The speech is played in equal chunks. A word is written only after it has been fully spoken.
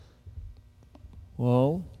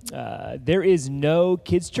Well, there is no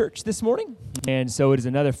kids' church this morning, and so it is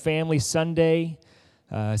another family Sunday.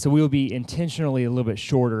 So we will be intentionally a little bit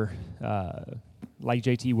shorter, like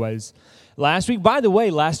JT was last week. By the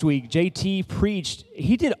way, last week JT preached.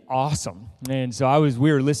 He did awesome, and so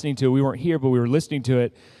we were listening to it. We weren't here, but we were listening to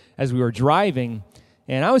it as we were driving,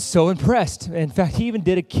 and I was so impressed. In fact, he even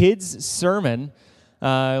did a kids' sermon,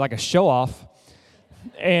 like a show-off,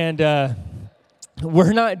 and.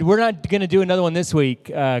 We're not going to do another one this week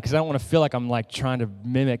because I don't want to feel like I'm like trying to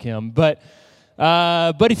mimic him. But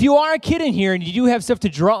if you are a kid in here and you do have stuff to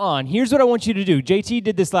draw on, here's what I want you to do. JT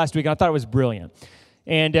did this last week, and I thought it was brilliant.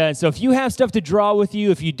 And so if you have stuff to draw with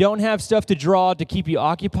you, if you don't have stuff to draw to keep you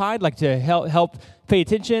occupied, like to help pay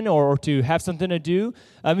attention or to have something to do,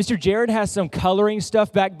 Mr. Jared has some coloring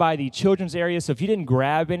stuff back by the children's area. So if you didn't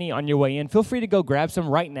grab any on your way in, feel free to go grab some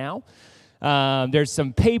right now. There's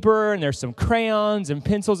some paper and there's some crayons and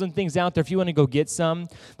pencils and things out there if you want to go get some.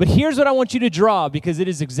 But here's what I want you to draw, because it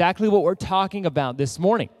is exactly what we're talking about this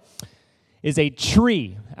morning, is a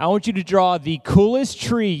tree. I want you to draw the coolest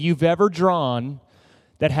tree you've ever drawn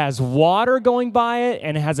that has water going by it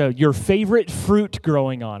and it has your favorite fruit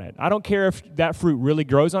growing on it. I don't care if that fruit really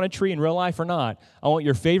grows on a tree in real life or not. I want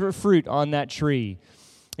your favorite fruit on that tree.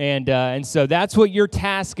 And so that's what your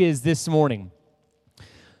task is this morning.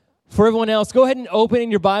 For everyone else, go ahead and open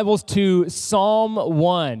in your Bibles to Psalm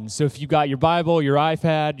 1. So if you got your Bible, your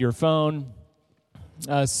iPad, your phone,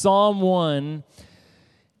 Psalm 1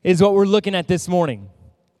 is what we're looking at this morning.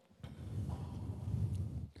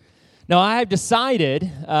 Now, I have decided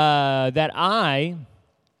that I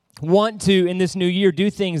want to, in this new year, do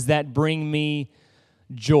things that bring me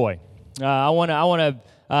joy. I want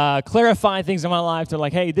to clarify things in my life to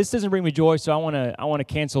like, hey, this doesn't bring me joy, so I want to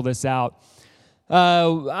cancel this out.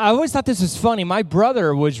 I always thought this was funny. My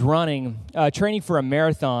brother was training for a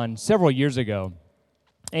marathon several years ago.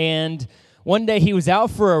 And one day he was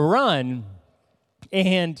out for a run,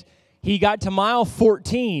 and he got to mile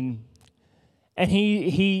 14, and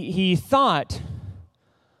he thought,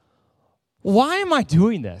 why am I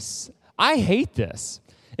doing this? I hate this.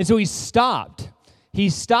 And so he stopped.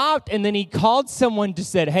 And then he called someone to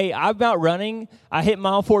said, hey, I'm out running. I hit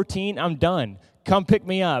mile 14. I'm done. Come pick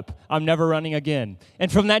me up. I'm never running again.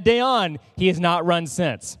 And from that day on, he has not run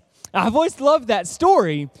since. I've always loved that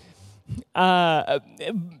story. Like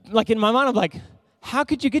in my mind, I'm like, how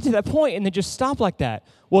could you get to that point and then just stop like that?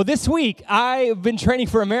 Well, this week, I've been training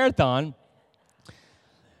for a marathon.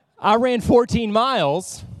 I ran 14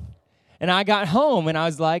 miles, and I got home, and I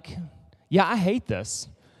was like, yeah, I hate this.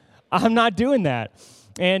 I'm not doing that.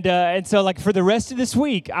 And so, like, for the rest of this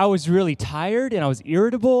week, I was really tired, and I was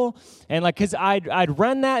irritable, and, like, because I'd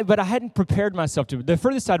run that, but I hadn't prepared myself to. The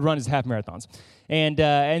furthest I'd run is half marathons.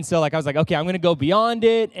 And so, like, I was like, okay, I'm going to go beyond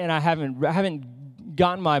it, and I haven't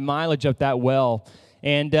gotten my mileage up that well.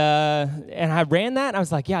 And I ran that, and I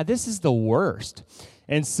was like, yeah, this is the worst.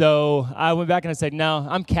 And so I went back and I said, no,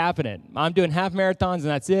 I'm capping it. I'm doing half marathons, and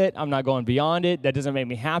that's it. I'm not going beyond it. That doesn't make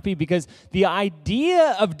me happy, because the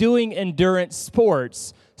idea of doing endurance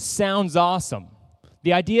sports sounds awesome.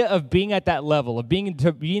 The idea of being at that level, of being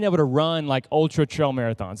able to run like ultra trail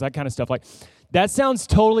marathons, that kind of stuff, like that sounds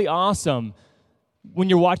totally awesome when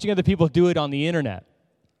you're watching other people do it on the internet.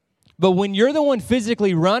 But when you're the one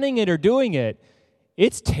physically running it or doing it,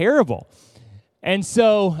 it's terrible. And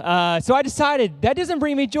so I decided that doesn't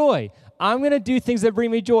bring me joy. I'm going to do things that bring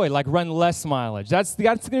me joy, like run less mileage. That's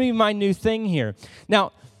going to be my new thing here.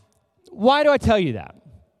 Now, why do I tell you that?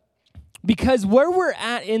 Because where we're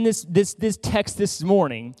at in this text this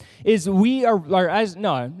morning is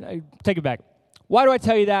I take it back. Why do I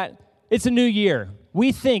tell you that? It's a new year.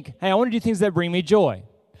 We think, hey, I want to do things that bring me joy.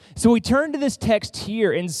 So we turn to this text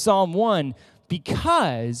here in Psalm 1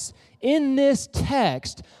 because in this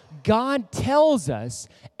text, God tells us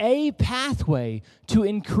a pathway to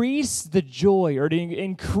increase the joy or to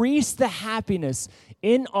increase the happiness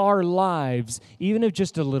in our lives, even if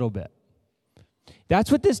just a little bit.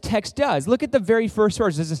 That's what this text does. Look at the very first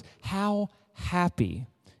verse. It says, how happy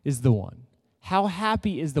is the one? How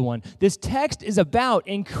happy is the one? This text is about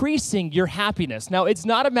increasing your happiness. Now, it's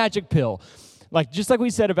not a magic pill. Just like we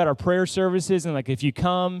said about our prayer services, and like if you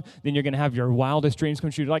come, then you're going to have your wildest dreams come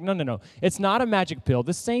true. Like, no. It's not a magic pill.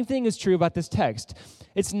 The same thing is true about this text.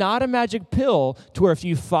 It's not a magic pill to where if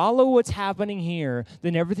you follow what's happening here,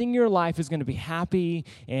 then everything in your life is going to be happy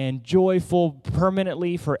and joyful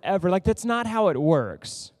permanently forever. Like, that's not how it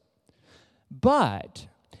works. But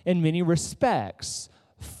in many respects,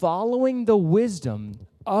 following the wisdom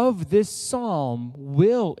of this psalm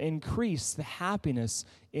will increase the happiness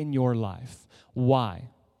in your life. Why?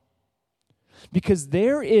 Because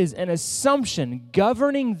there is an assumption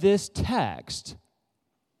governing this text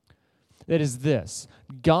that is this: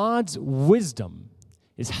 God's wisdom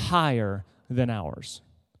is higher than ours.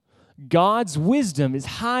 God's wisdom is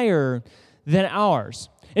higher than ours.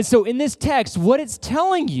 And so in this text, what it's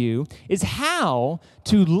telling you is how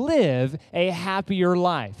to live a happier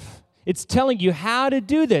life. It's telling you how to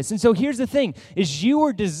do this. And so here's the thing, is you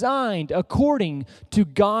are designed according to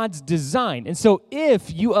God's design. And so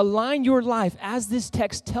if you align your life, as this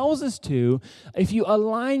text tells us to, if you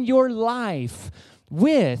align your life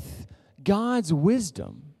with God's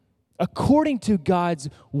wisdom, according to God's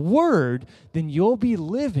word, then you'll be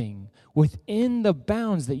living within the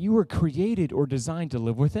bounds that you were created or designed to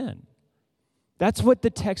live within. That's what the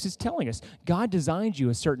text is telling us. God designed you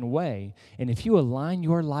a certain way, and if you align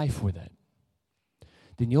your life with it,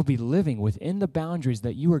 then you'll be living within the boundaries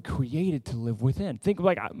that you were created to live within. Think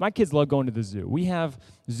like my kids love going to the zoo. We have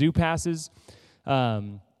zoo passes that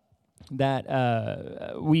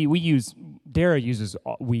we use. Dara uses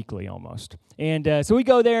weekly almost, and so we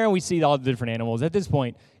go there and we see all the different animals. At this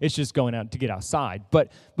point, it's just going out to get outside.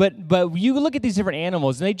 But you look at these different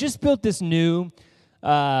animals, and they just built this new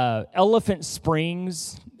Elephant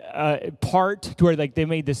Springs part to where like they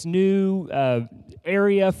made this new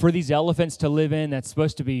area for these elephants to live in that's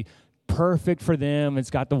supposed to be perfect for them. It's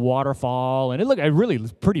got the waterfall, and it really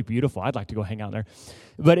looks pretty beautiful. I'd like to go hang out there,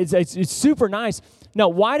 but it's super nice. Now,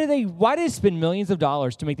 why do they spend millions of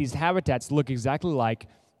dollars to make these habitats look exactly like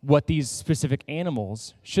what these specific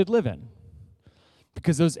animals should live in?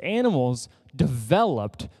 Because those animals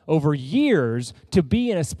developed over years to be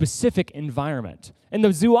in a specific environment. And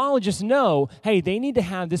the zoologists know, hey, they need to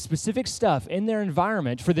have this specific stuff in their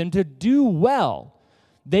environment for them to do well.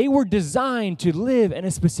 They were designed to live in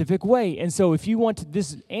a specific way. And so if you want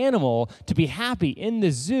this animal to be happy in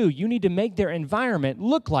the zoo, you need to make their environment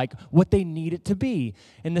look like what they need it to be.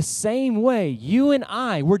 In the same way, you and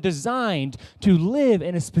I were designed to live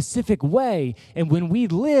in a specific way. And when we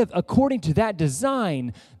live according to that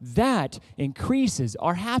design, that increases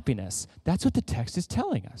our happiness. That's what the text is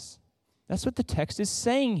telling us. That's what the text is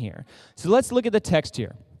saying here. So let's look at the text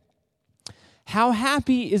here. How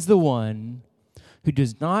happy is the one who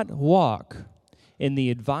does not walk in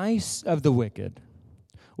the advice of the wicked,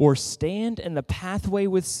 or stand in the pathway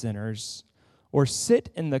with sinners, or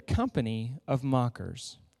sit in the company of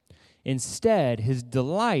mockers. Instead, his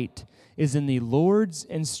delight is in the Lord's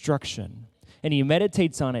instruction, and he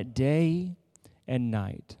meditates on it day and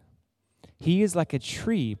night. He is like a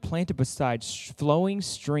tree planted beside flowing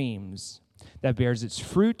streams that bears its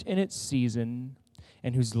fruit in its season,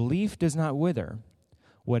 and whose leaf does not wither.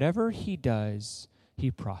 Whatever he does, he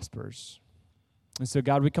prospers. And so,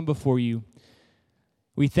 God, we come before you.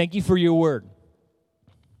 We thank you for your word.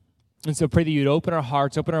 And so pray that you'd open our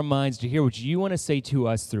hearts, open our minds to hear what you want to say to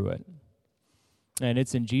us through it. And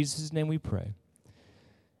it's in Jesus' name we pray.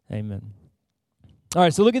 Amen. All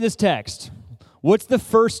right, so look at this text. What's the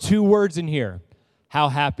first two words in here? How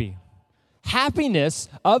happy. Happiness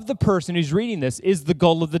of the person who's reading this is the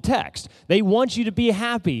goal of the text. They want you to be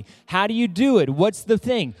happy. How do you do it? What's the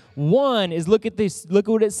thing? One is, look at this, look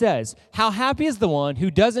at what it says. How happy is the one who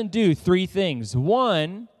doesn't do three things.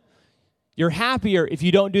 One, you're happier if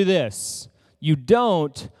you don't do this. You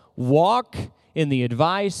don't walk in the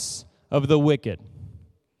advice of the wicked.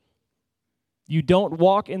 You don't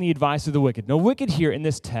walk in the advice of the wicked. Now, wicked here in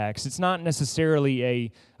this text, it's not necessarily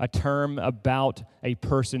a term about a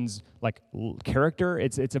person's character.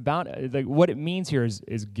 It's about what it means here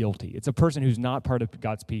is guilty. It's a person who's not part of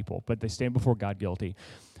God's people, but they stand before God guilty.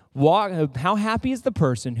 How happy is the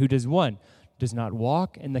person who does not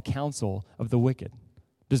walk in the counsel of the wicked,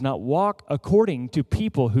 does not walk according to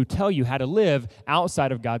people who tell you how to live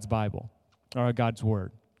outside of God's Bible or God's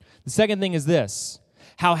word. The second thing is this.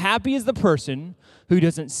 How happy is the person who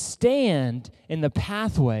doesn't stand in the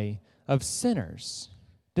pathway of sinners?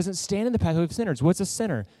 Doesn't stand in the pathway of sinners. What's a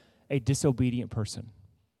sinner? A disobedient person.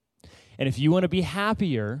 And if you want to be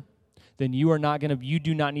happier, then you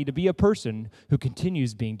do not need to be a person who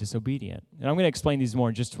continues being disobedient. And I'm going to explain these more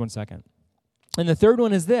in just 1 second. And the third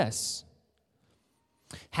one is this.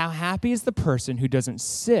 How happy is the person who doesn't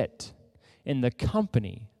sit in the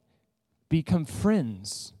company, become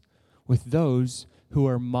friends with those who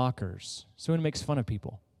are mockers, someone who makes fun of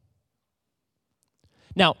people.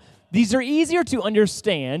 Now, these are easier to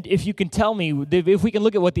understand if you can tell me, if we can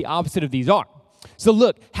look at what the opposite of these are. So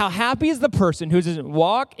look, how happy is the person who doesn't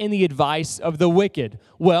walk in the advice of the wicked?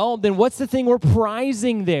 Well, then what's the thing we're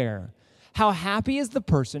prizing there? How happy is the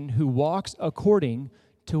person who walks according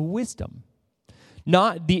to wisdom?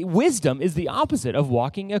 Wisdom is the opposite of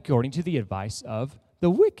walking according to the advice of the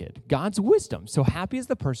wicked, God's wisdom. So happy is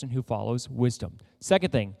the person who follows wisdom.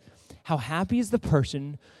 Second thing, how happy is the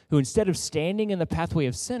person who instead of standing in the pathway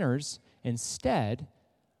of sinners, instead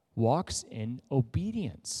walks in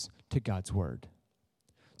obedience to God's word.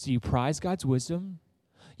 So you prize God's wisdom,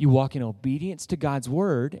 you walk in obedience to God's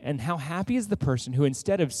word, and how happy is the person who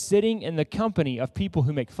instead of sitting in the company of people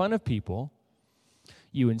who make fun of people,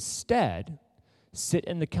 you instead sit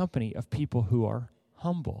in the company of people who are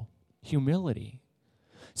humble, humility.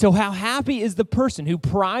 So how happy is the person who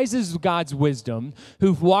prizes God's wisdom,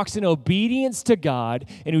 who walks in obedience to God,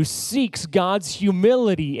 and who seeks God's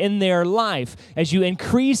humility in their life. As you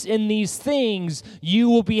increase in these things, you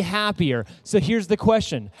will be happier. So here's the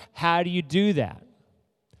question. How do you do that?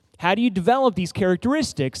 How do you develop these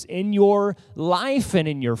characteristics in your life and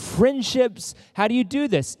in your friendships? How do you do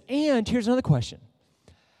this? And here's another question.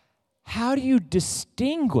 How do you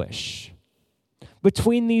distinguish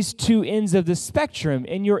between these two ends of the spectrum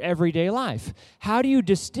in your everyday life? How do you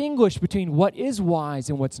distinguish between what is wise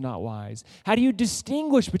and what's not wise? How do you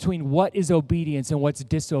distinguish between what is obedience and what's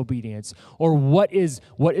disobedience? Or what is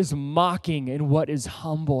mocking and what is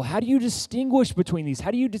humble? How do you distinguish between these?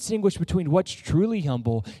 How do you distinguish between what's truly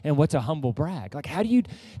humble and what's a humble brag? Like how do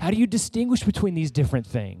you distinguish between these different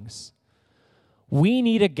things? We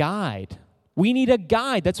need a guide. We need a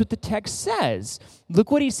guide. That's what the text says.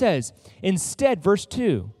 Look what he says. Instead, verse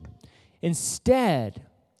 2, instead,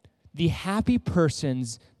 the happy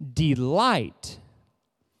person's delight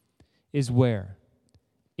is where?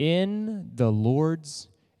 In the Lord's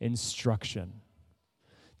instruction.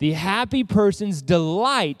 The happy person's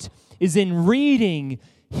delight is in reading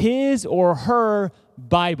his or her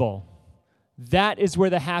Bible. That is where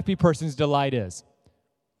the happy person's delight is.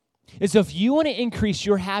 And so if you want to increase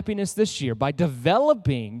your happiness this year by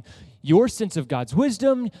developing your sense of God's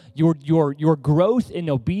wisdom, your growth in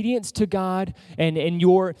obedience to God, and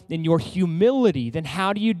your humility, then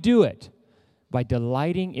how do you do it? By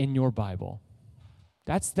delighting in your Bible.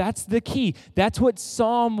 That's the key. That's what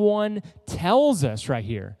Psalm 1 tells us right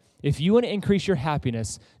here. If you want to increase your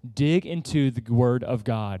happiness, dig into the Word of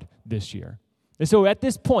God this year. And so at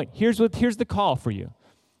this point, here's the call for you.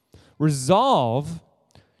 Resolve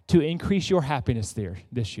to increase your happiness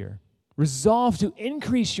this year. Resolve to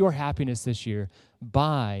increase your happiness this year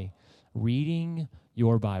by reading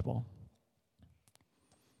your Bible.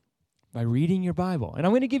 By reading your Bible. And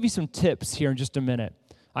I'm going to give you some tips here in just a minute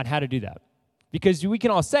on how to do that. Because we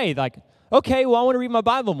can all say, like, okay, well, I want to read my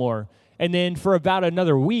Bible more. And then for about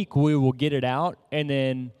another week, we will get it out. And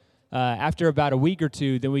then after about a week or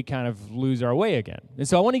two, then we kind of lose our way again. And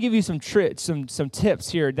so I want to give you some tips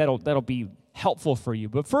here that'll be helpful for you.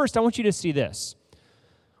 But first, I want you to see this.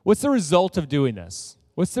 What's the result of doing this?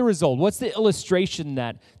 What's the result? What's the illustration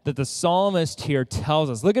that the psalmist here tells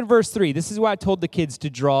us? Look at verse 3. This is why I told the kids to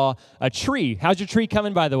draw a tree. How's your tree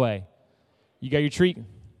coming, by the way? You got your tree?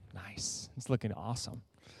 Nice. It's looking awesome.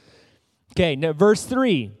 Okay, now verse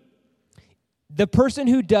 3. The person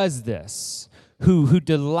who does this, who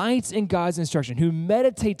delights in God's instruction, who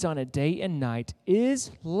meditates on it day and night,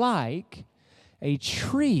 is like a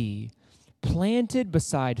tree planted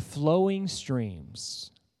beside flowing streams.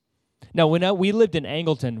 Now, when we lived in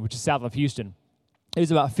Angleton, which is south of Houston, it was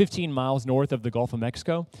about 15 miles north of the Gulf of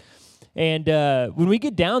Mexico. And when we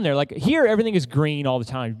get down there, like here, everything is green all the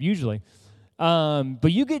time, usually.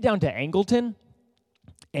 But you get down to Angleton,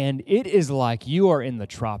 and it is like you are in the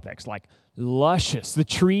tropics, like luscious. The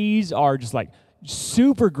trees are just like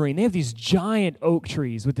super green. They have these giant oak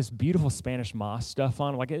trees with this beautiful Spanish moss stuff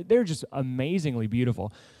on them. Like they're just amazingly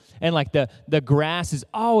beautiful. And like the grass is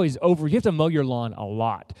always over. You have to mow your lawn a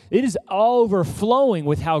lot. It is overflowing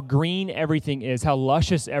with how green everything is, how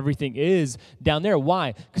luscious everything is down there.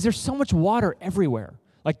 Why? Because there's so much water everywhere.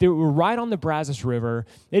 Like we're right on the Brazos River.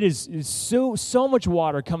 It is so much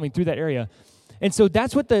water coming through that area. And so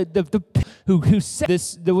that's what who said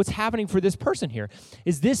this. What's happening for this person here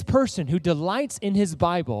is this person who delights in his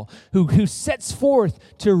Bible, who sets forth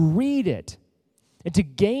to read it and to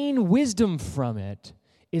gain wisdom from it,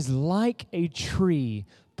 is like a tree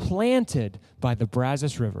planted by the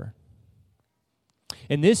Brazos River.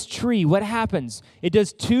 And this tree, what happens? It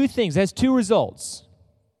does two things. It has two results.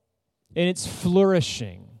 And it's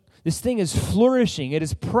flourishing. This thing is flourishing. It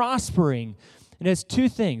is prospering. It has two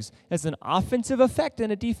things. It has an offensive effect and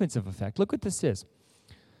a defensive effect. Look what this is.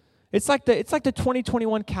 It's like the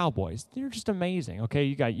 2021 Cowboys. They're just amazing. Okay,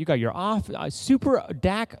 you got your super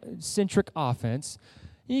Dak-centric offense.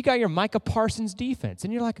 You got your Micah Parsons defense,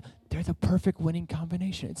 and you're like, they're the perfect winning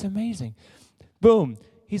combination. It's amazing. Boom.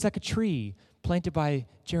 He's like a tree planted by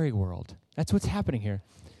Jerry World. That's what's happening here.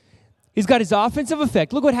 He's got his offensive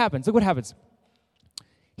effect. Look what happens.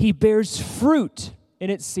 He bears fruit in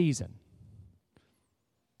its season.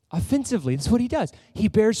 Offensively, that's what he does. He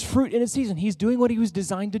bears fruit in its season. He's doing what he was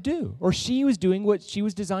designed to do, or she was doing what she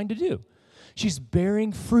was designed to do. She's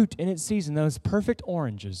bearing fruit in its season. Those perfect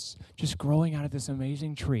oranges just growing out of this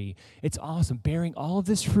amazing tree. It's awesome, bearing all of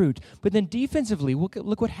this fruit. But then defensively, look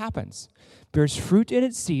what happens. Bears fruit in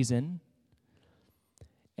its season,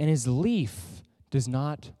 and his leaf does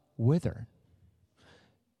not wither.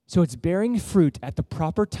 So it's bearing fruit at the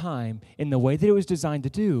proper time in the way that it was designed to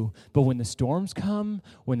do. But when the storms come,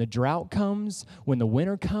 when the drought comes, when the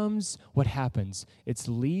winter comes, what happens? Its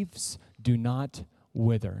leaves do not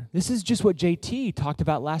wither. This is just what JT talked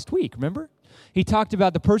about last week, remember? He talked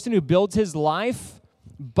about the person who builds his life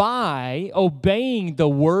by obeying the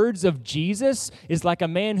words of Jesus is like a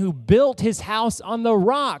man who built his house on the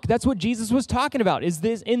rock. That's what Jesus was talking about, is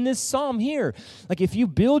this in this psalm here. Like if you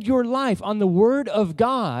build your life on the word of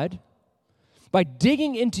God by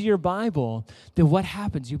digging into your Bible, then what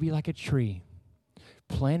happens? You'll be like a tree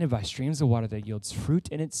planted by streams of water that yields fruit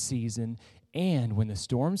in its season, and when the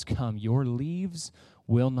storms come, your leaves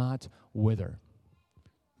will not wither.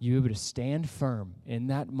 You're able to stand firm in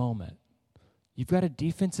that moment. You've got a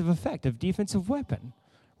defensive effect, a defensive weapon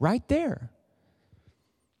right there.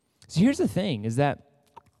 So here's the thing, is that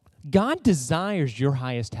God desires your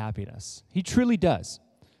highest happiness. He truly does.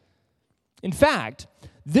 In fact,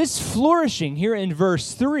 this flourishing here in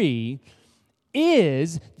verse 3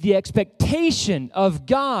 is the expectation of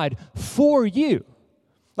God for you.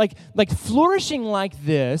 Like flourishing like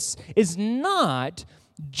this is not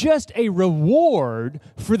just a reward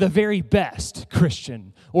for the very best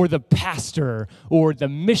Christian or the pastor or the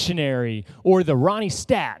missionary or the Ronnie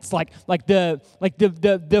Stats. Like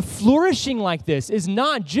the flourishing like this is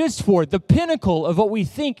not just for the pinnacle of what we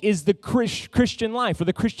think is the Christian life or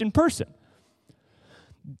the Christian person.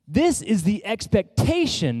 This is the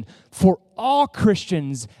expectation for all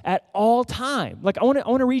Christians at all time. Like I want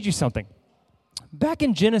to read you something. Back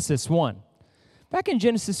in Genesis 1,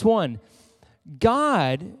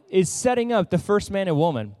 God is setting up the first man and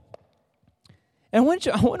woman. And I want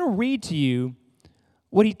to read to you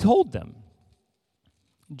what he told them.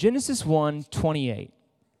 Genesis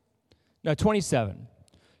 1:27.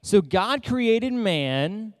 So God created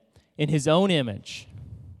man in his own image.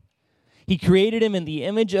 He created him in the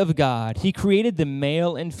image of God. He created the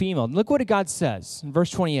male and female. Look what God says in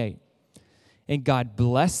verse 28. And God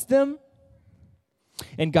blessed them,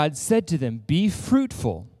 and God said to them, be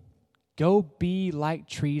fruitful. Go be like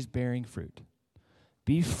trees bearing fruit.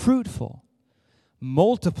 Be fruitful.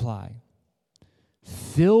 Multiply.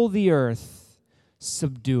 Fill the earth.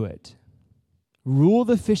 Subdue it. Rule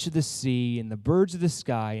the fish of the sea and the birds of the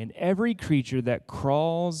sky and every creature that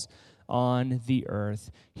crawls on the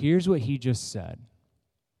earth. Here's what he just said.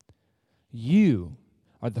 You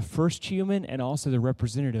are the first human and also the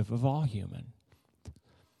representative of all human.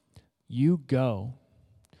 You go.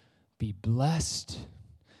 Be blessed.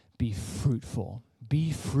 Be fruitful.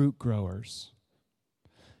 Be fruit growers.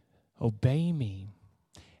 Obey me.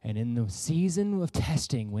 And in the season of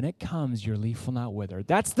testing, when it comes, your leaf will not wither.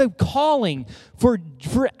 That's the calling for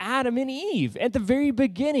Adam and Eve at the very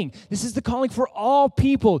beginning. This is the calling for all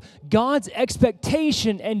people. God's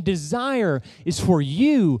expectation and desire is for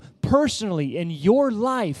you personally in your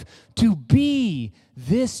life to be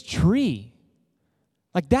this tree.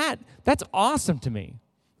 Like that's awesome to me.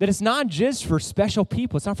 That it's not just for special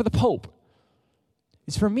people. It's not for the Pope.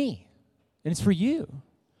 It's for me. And it's for you.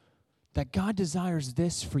 That God desires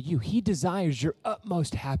this for you. He desires your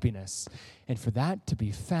utmost happiness. And for that to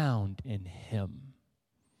be found in Him.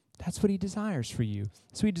 That's what He desires for you.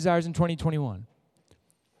 That's what He desires in 2021.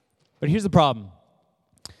 But here's the problem.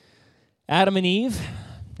 Adam and Eve,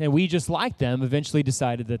 and we just like them, eventually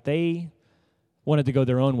decided that they wanted to go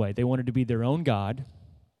their own way. They wanted to be their own God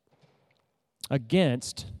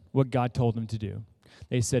against what God told them to do.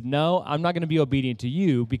 They said, no, I'm not going to be obedient to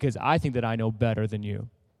you because I think that I know better than you.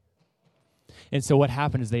 And so what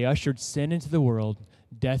happened is they ushered sin into the world,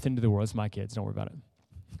 death into the world. It's my kids, don't worry about it.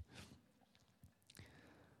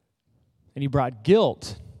 And He brought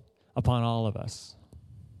guilt upon all of us.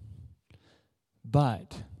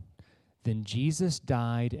 But then Jesus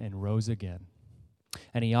died and rose again.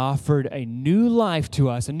 And He offered a new life to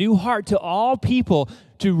us, a new heart to all people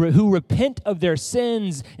who repent of their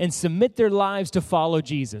sins and submit their lives to follow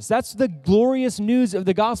Jesus. That's the glorious news of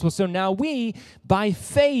the gospel. So now we, by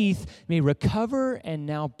faith, may recover and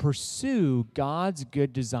now pursue God's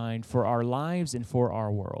good design for our lives and for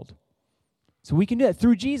our world. So we can do that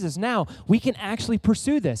through Jesus. Now, we can actually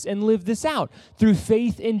pursue this and live this out through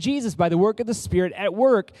faith in Jesus by the work of the Spirit at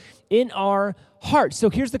work in our hearts.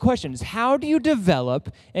 So here's the question, is how do you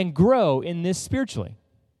develop and grow in this spiritually?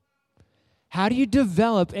 How do you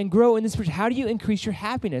develop and grow in this spiritually? How do you increase your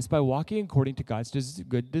happiness by walking according to God's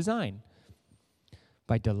good design?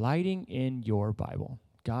 By delighting in your Bible,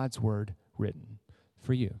 God's word written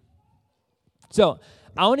for you. So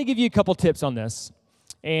I want to give you a couple tips on this.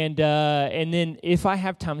 And then if I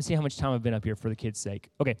have time, let's see how much time I've been up here for the kids' sake.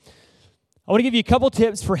 Okay. I want to give you a couple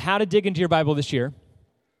tips for how to dig into your Bible this year.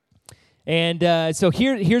 And so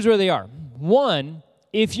here's where they are. One,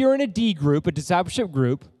 if you're in a D group, a discipleship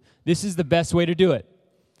group, this is the best way to do it.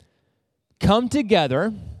 Come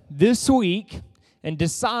together this week and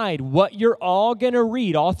decide what you're all going to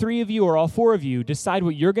read. All three of you or all four of you, decide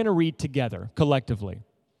what you're going to read together, collectively.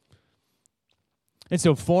 And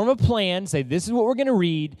so form a plan, say this is what we're going to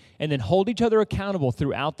read, and then hold each other accountable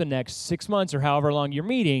throughout the next 6 months or however long you're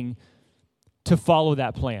meeting to follow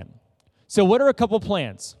that plan. So what are a couple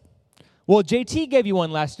plans? Well, JT gave you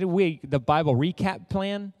one last week, the Bible recap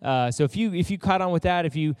plan. So if you caught on with that,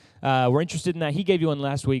 if you were interested in that, he gave you one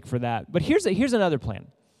last week for that. But here's another plan.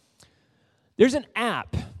 There's an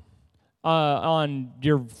app on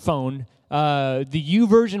your phone, the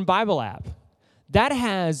YouVersion Bible app, that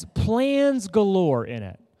has plans galore in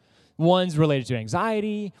it. One's related to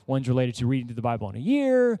anxiety, one's related to reading through the Bible in a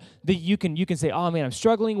year. That you can say, oh man, I'm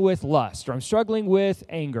struggling with lust, or I'm struggling with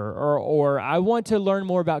anger, or I want to learn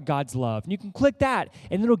more about God's love. And you can click that,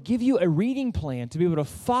 and it'll give you a reading plan to be able to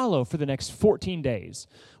follow for the next 14 days,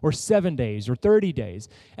 or 7 days, or 30 days.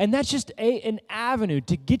 And that's just an avenue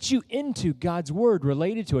to get you into God's Word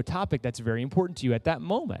related to a topic that's very important to you at that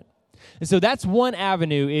moment. And so that's one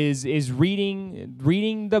avenue is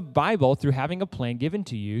reading the Bible through having a plan given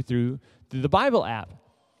to you through the Bible app.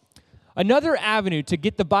 Another avenue to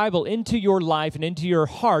get the Bible into your life and into your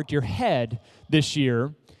heart, your head this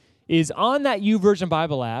year, is on that YouVersion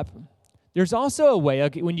Bible app. There's also a way,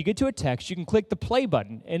 when you get to a text, you can click the play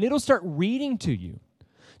button, and it'll start reading to you.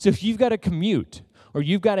 So if you've got to commute, or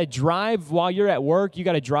you've got to drive while you're at work, you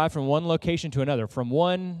got to drive from one location to another, from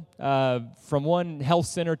one health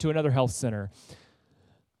center to another health center.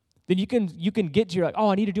 Then you can get to your,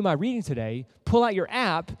 I need to do my reading today. Pull out your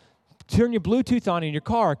app, turn your Bluetooth on in your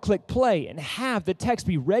car, click play, and have the text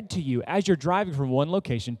be read to you as you're driving from one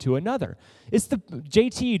location to another. It's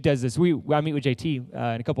JT does this. I meet with JT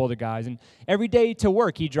and a couple other guys, and every day to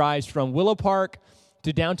work he drives from Willow Park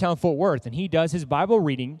to downtown Fort Worth, and he does his Bible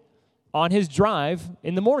reading on his drive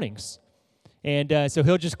in the mornings. And so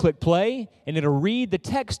he'll just click play, and it'll read the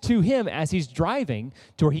text to him as he's driving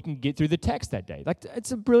to where he can get through the text that day. Like,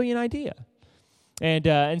 it's a brilliant idea.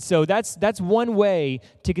 And so that's one way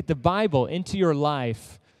to get the Bible into your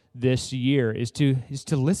life this year is to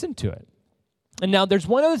listen to it. And now there's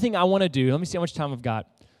one other thing I want to do. Let me see how much time I've got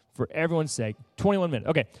for everyone's sake. 21 minutes.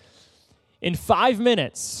 Okay. In 5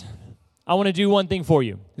 minutes, I want to do one thing for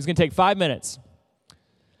you. It's going to take 5 minutes.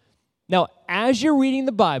 Now, as you're reading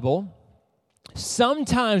the Bible,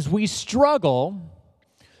 sometimes we struggle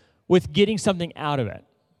with getting something out of it.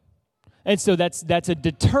 And so that's a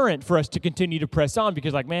deterrent for us to continue to press on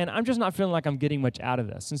because, man, I'm just not feeling like I'm getting much out of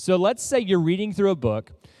this. And so let's say you're reading through a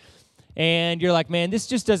book, and you're like, man, this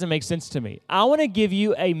just doesn't make sense to me. I want to give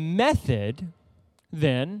you a method,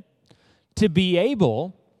 then, to be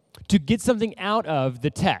able to get something out of the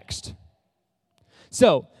text.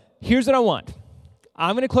 So here's what I want.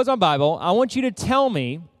 I'm going to close my Bible. I want you to tell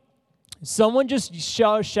me, someone just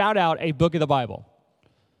shout out a book of the Bible.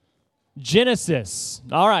 Genesis.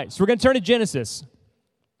 All right, so we're going to turn to Genesis.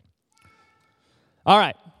 All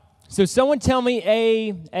right, so someone tell me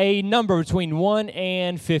a number between 1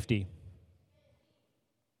 and 50.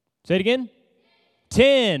 Say it again.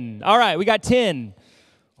 10. All right, we got 10.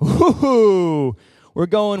 Woo-hoo. We're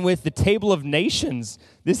going with the Table of Nations.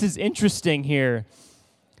 This is interesting here.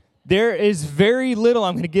 There is very little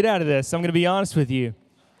I'm going to get out of this. I'm going to be honest with you.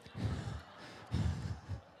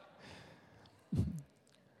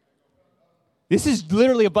 This is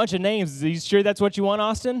literally a bunch of names. Are you sure that's what you want,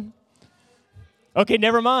 Austin? Okay,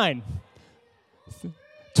 never mind.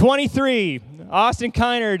 23. Austin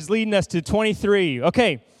Kynard's leading us to 23.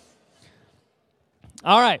 Okay.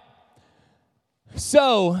 All right.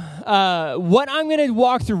 So what I'm going to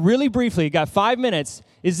walk through really briefly, got 5 minutes,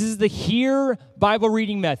 is this is the HEAR Bible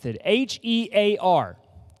reading method, HEAR.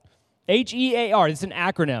 HEAR, it's an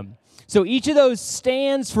acronym. So each of those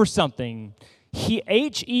stands for something.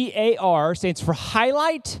 HEAR stands for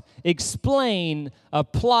highlight, explain,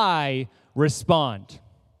 apply, respond.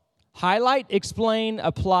 Highlight, explain,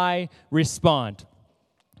 apply, respond.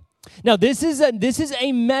 Now, this is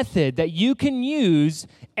a method that you can use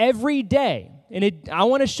every day. And I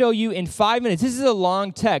want to show you in 5 minutes. This is a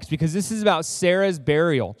long text because this is about Sarah's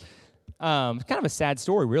burial. It's kind of a sad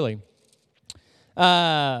story, really.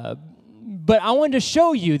 But I wanted to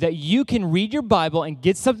show you that you can read your Bible and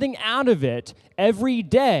get something out of it every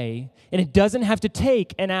day, and it doesn't have to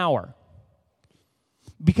take an hour.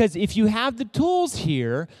 Because if you have the tools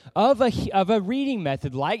here of a reading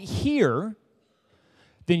method like here,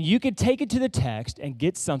 then you could take it to the text and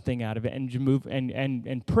get something out of it and move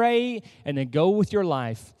and pray and then go with your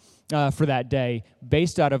life for that day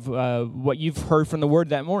based out of what you've heard from the Word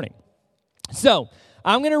that morning. So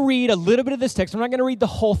I'm going to read a little bit of this text. I'm not going to read the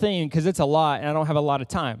whole thing because it's a lot and I don't have a lot of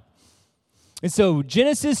time. And so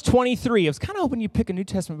Genesis 23, I was kind of hoping you'd pick a New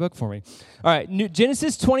Testament book for me. All right,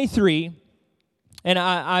 Genesis 23,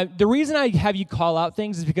 and the reason I have you call out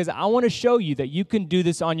things is because I want to show you that you can do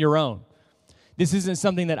this on your own. This isn't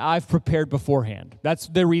something that I've prepared beforehand. That's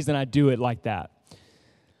the reason I do it like that.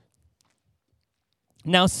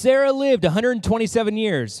 Now, Sarah lived 127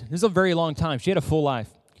 years. This is a very long time. She had a full life.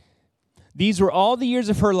 These were all the years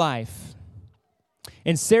of her life.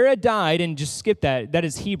 And Sarah died, and just skip that. That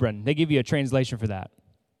is Hebron. They give you a translation for that.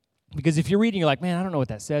 Because if you're reading, you're like, man, I don't know what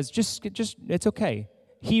that says. Just it's okay.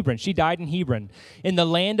 Hebron. She died in Hebron. In the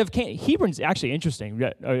land of Canaan. Hebron's actually interesting.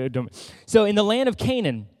 So in the land of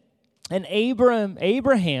Canaan, and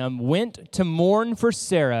Abraham went to mourn for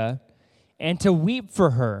Sarah and to weep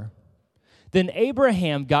for her. Then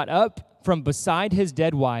Abraham got up from beside his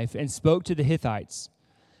dead wife and spoke to the Hittites.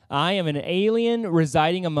 I am an alien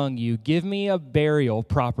residing among you. Give me a burial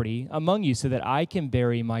property among you so that I can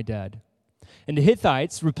bury my dead. And the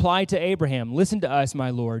Hittites replied to Abraham, listen to us, my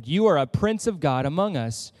Lord. You are a prince of God among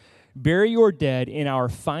us. Bury your dead in our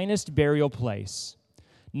finest burial place.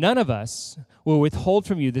 None of us will withhold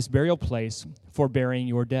from you this burial place for burying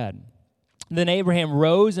your dead. Then Abraham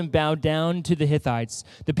rose and bowed down to the Hittites,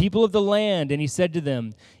 the people of the land, and he said to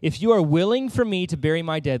them, if you are willing for me to bury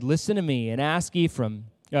my dead, listen to me and ask Ephron,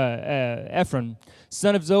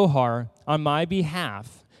 son of Zohar, on my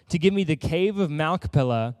behalf, to give me the cave of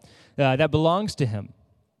Machpelah that belongs to him.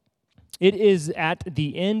 It is at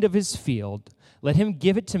the end of his field. Let him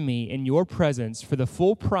give it to me in your presence for the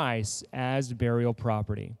full price as burial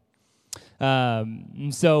property.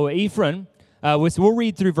 So Ephron, we'll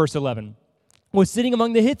read through verse 11, was sitting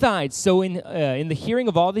among the Hittites. So in the hearing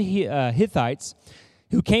of all the Hittites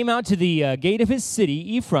who came out to the gate of his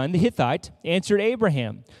city, Ephron, the Hittite, answered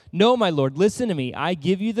Abraham, no, my Lord, listen to me. I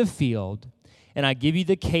give you the field, and I give you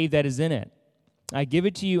the cave that is in it. I give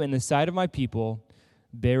it to you in the sight of my people.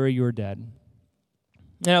 Bury your dead.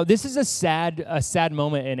 Now, this is a sad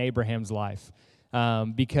moment in Abraham's life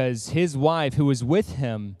because his wife, who was with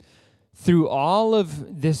him through all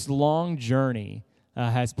of this long journey,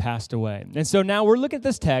 has passed away. And so now we're looking at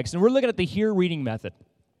this text, and we're looking at the here reading method.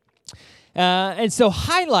 And so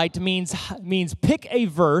highlight means pick a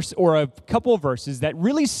verse or a couple of verses that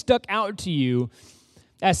really stuck out to you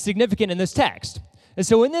as significant in this text. And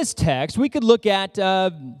so in this text, we could look at,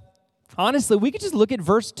 honestly, we could just look at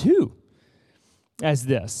verse 2 as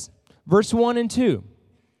this. Verse 1 and 2.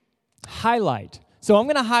 Highlight. So I'm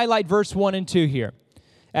going to highlight verse 1 and 2 here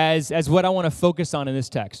as what I want to focus on in this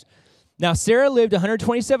text. Now, Sarah lived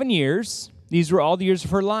 127 years. These were all the years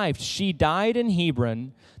of her life. She died in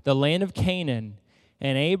Hebron, the land of Canaan,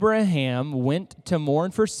 and Abraham went to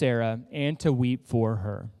mourn for Sarah and to weep for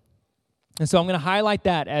her. And so I'm going to highlight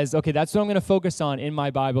that as, okay, that's what I'm going to focus on in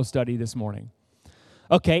my Bible study this morning.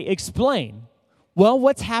 Okay, explain. Well,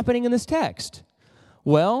 what's happening in this text?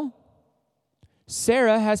 Well,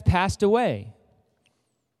 Sarah has passed away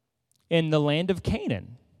in the land of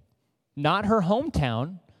Canaan. Not her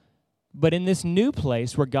hometown, but in this new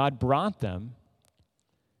place where God brought them.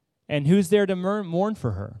 And who's there to mourn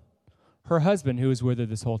for her? Her husband, who was with her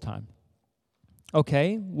this whole time.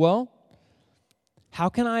 Okay, well, how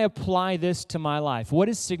can I apply this to my life? What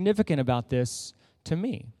is significant about this to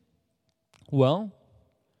me? Well,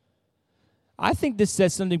 I think this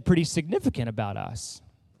says something pretty significant about us,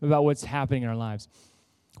 about what's happening in our lives.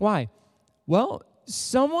 Why? Well,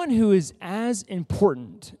 someone who is as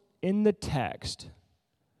important in the text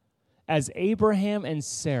as Abraham and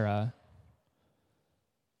Sarah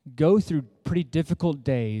go through pretty difficult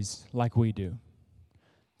days like we do.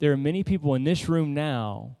 There are many people in this room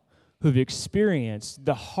now who've experienced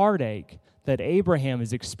the heartache that Abraham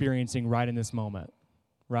is experiencing right in this moment,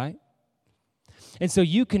 right? And so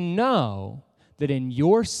you can know that in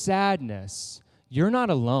your sadness, you're not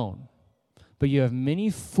alone, but you have many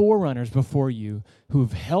forerunners before you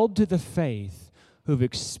who've held to the faith, who've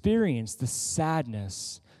experienced the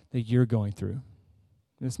sadness that you're going through,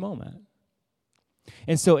 in this moment.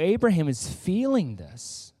 And so Abraham is feeling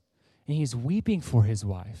this, and he's weeping for his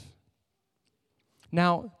wife.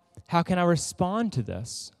 Now, how can I respond to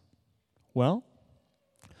this? Well,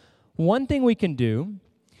 one thing we can do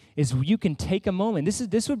is you can take a moment.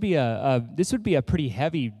 This would be a pretty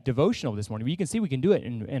heavy devotional this morning. But you can see we can do it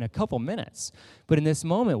in a couple minutes. But in this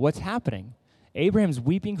moment, what's happening? Abraham's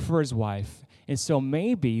weeping for his wife, and so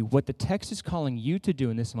maybe what the text is calling you to do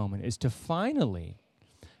in this moment is to finally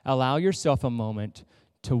allow yourself a moment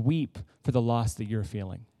to weep for the loss that you're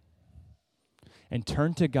feeling. And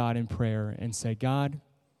turn to God in prayer and say, God,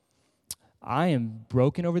 I am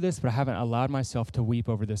broken over this, but I haven't allowed myself to weep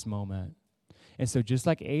over this moment. And so just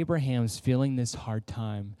like Abraham's feeling this hard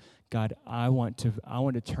time, God, I want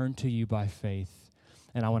to turn to you by faith,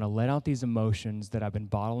 and I want to let out these emotions that I've been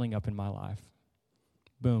bottling up in my life.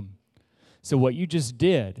 Boom. So what you just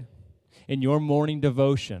did in your morning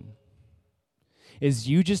devotion is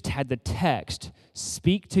you just had the text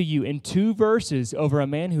speak to you in 2 verses over a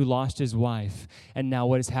man who lost his wife. And now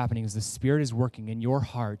what is happening is the Spirit is working in your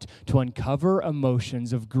heart to uncover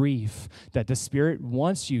emotions of grief that the Spirit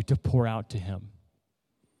wants you to pour out to him.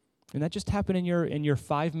 And that just happened in your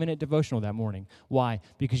 5-minute devotional that morning. Why?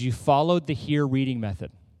 Because you followed the hear reading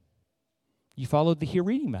method. You followed the hear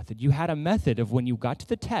reading method. You had a method of when you got to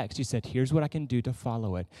the text, you said, here's what I can do to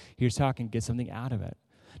follow it. Here's how I can get something out of it.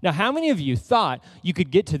 Now, how many of you thought you could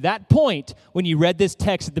get to that point when you read this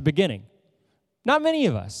text at the beginning? Not many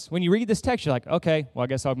of us. When you read this text, you're like, okay, well, I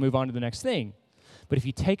guess I'll move on to the next thing. But if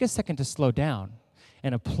you take a second to slow down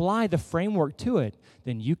and apply the framework to it,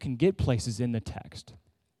 then you can get places in the text.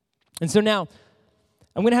 And so now,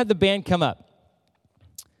 I'm going to have the band come up.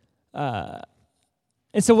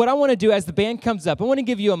 And so what I want to do as the band comes up, I want to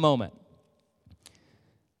give you a moment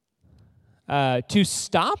to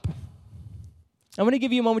stop. I'm going to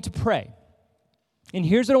give you a moment to pray. And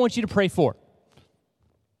here's what I want you to pray for.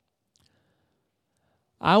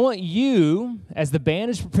 I want you, as the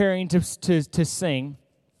band is preparing to sing,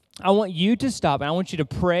 I want you to stop, and I want you to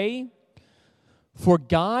pray for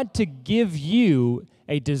God to give you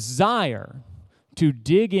a desire to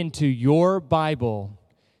dig into your Bible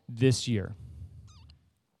this year.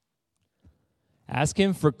 Ask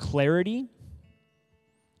him for clarity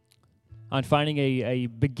on finding a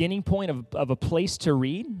beginning point of a place to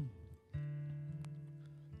read,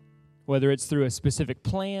 whether it's through a specific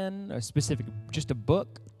plan, just a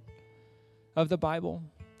book of the Bible.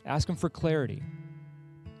 Ask him for clarity.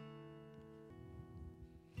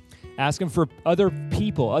 Ask him for other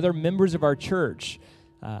people, other members of our church,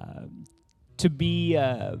 to be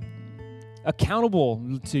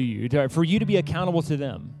accountable to you, for you to be accountable to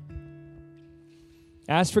them.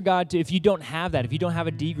 Ask for God to, if you don't have that, if you don't have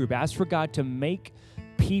a D group, ask for God to make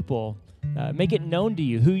people, make it known to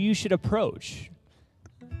you who you should approach,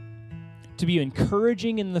 to be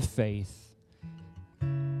encouraging in the faith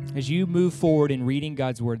as you move forward in reading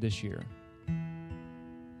God's Word this year.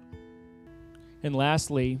 And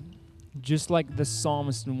lastly, just like the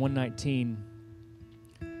psalmist in 119,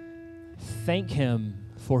 thank him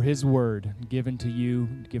for his word given to you,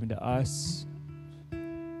 given to us.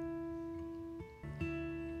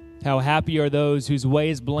 How happy are those whose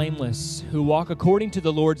way is blameless, who walk according to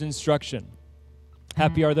the Lord's instruction.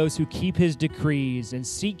 Happy are those who keep his decrees and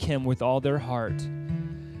seek him with all their heart.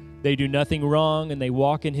 They do nothing wrong and they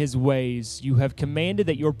walk in his ways. You have commanded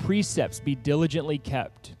that your precepts be diligently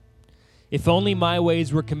kept. If only my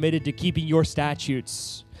ways were committed to keeping your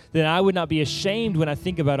statutes, then I would not be ashamed when I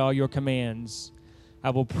think about all your commands.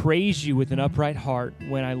 I will praise you with an upright heart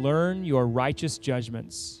when I learn your righteous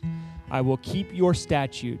judgments. I will keep your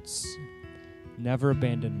statutes. Never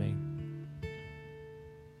abandon me.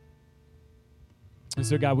 And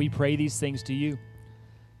so, God, we pray these things to you,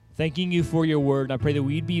 thanking you for your word. And I pray that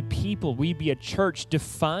we'd be people, we'd be a church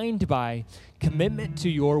defined by commitment to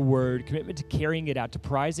your word, commitment to carrying it out, to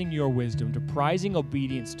prizing your wisdom, to prizing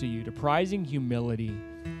obedience to you, to prizing humility,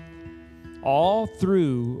 all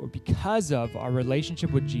through or because of our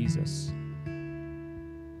relationship with Jesus.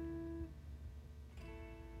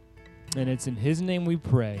 And it's in his name we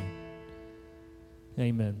pray.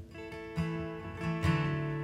 Amen.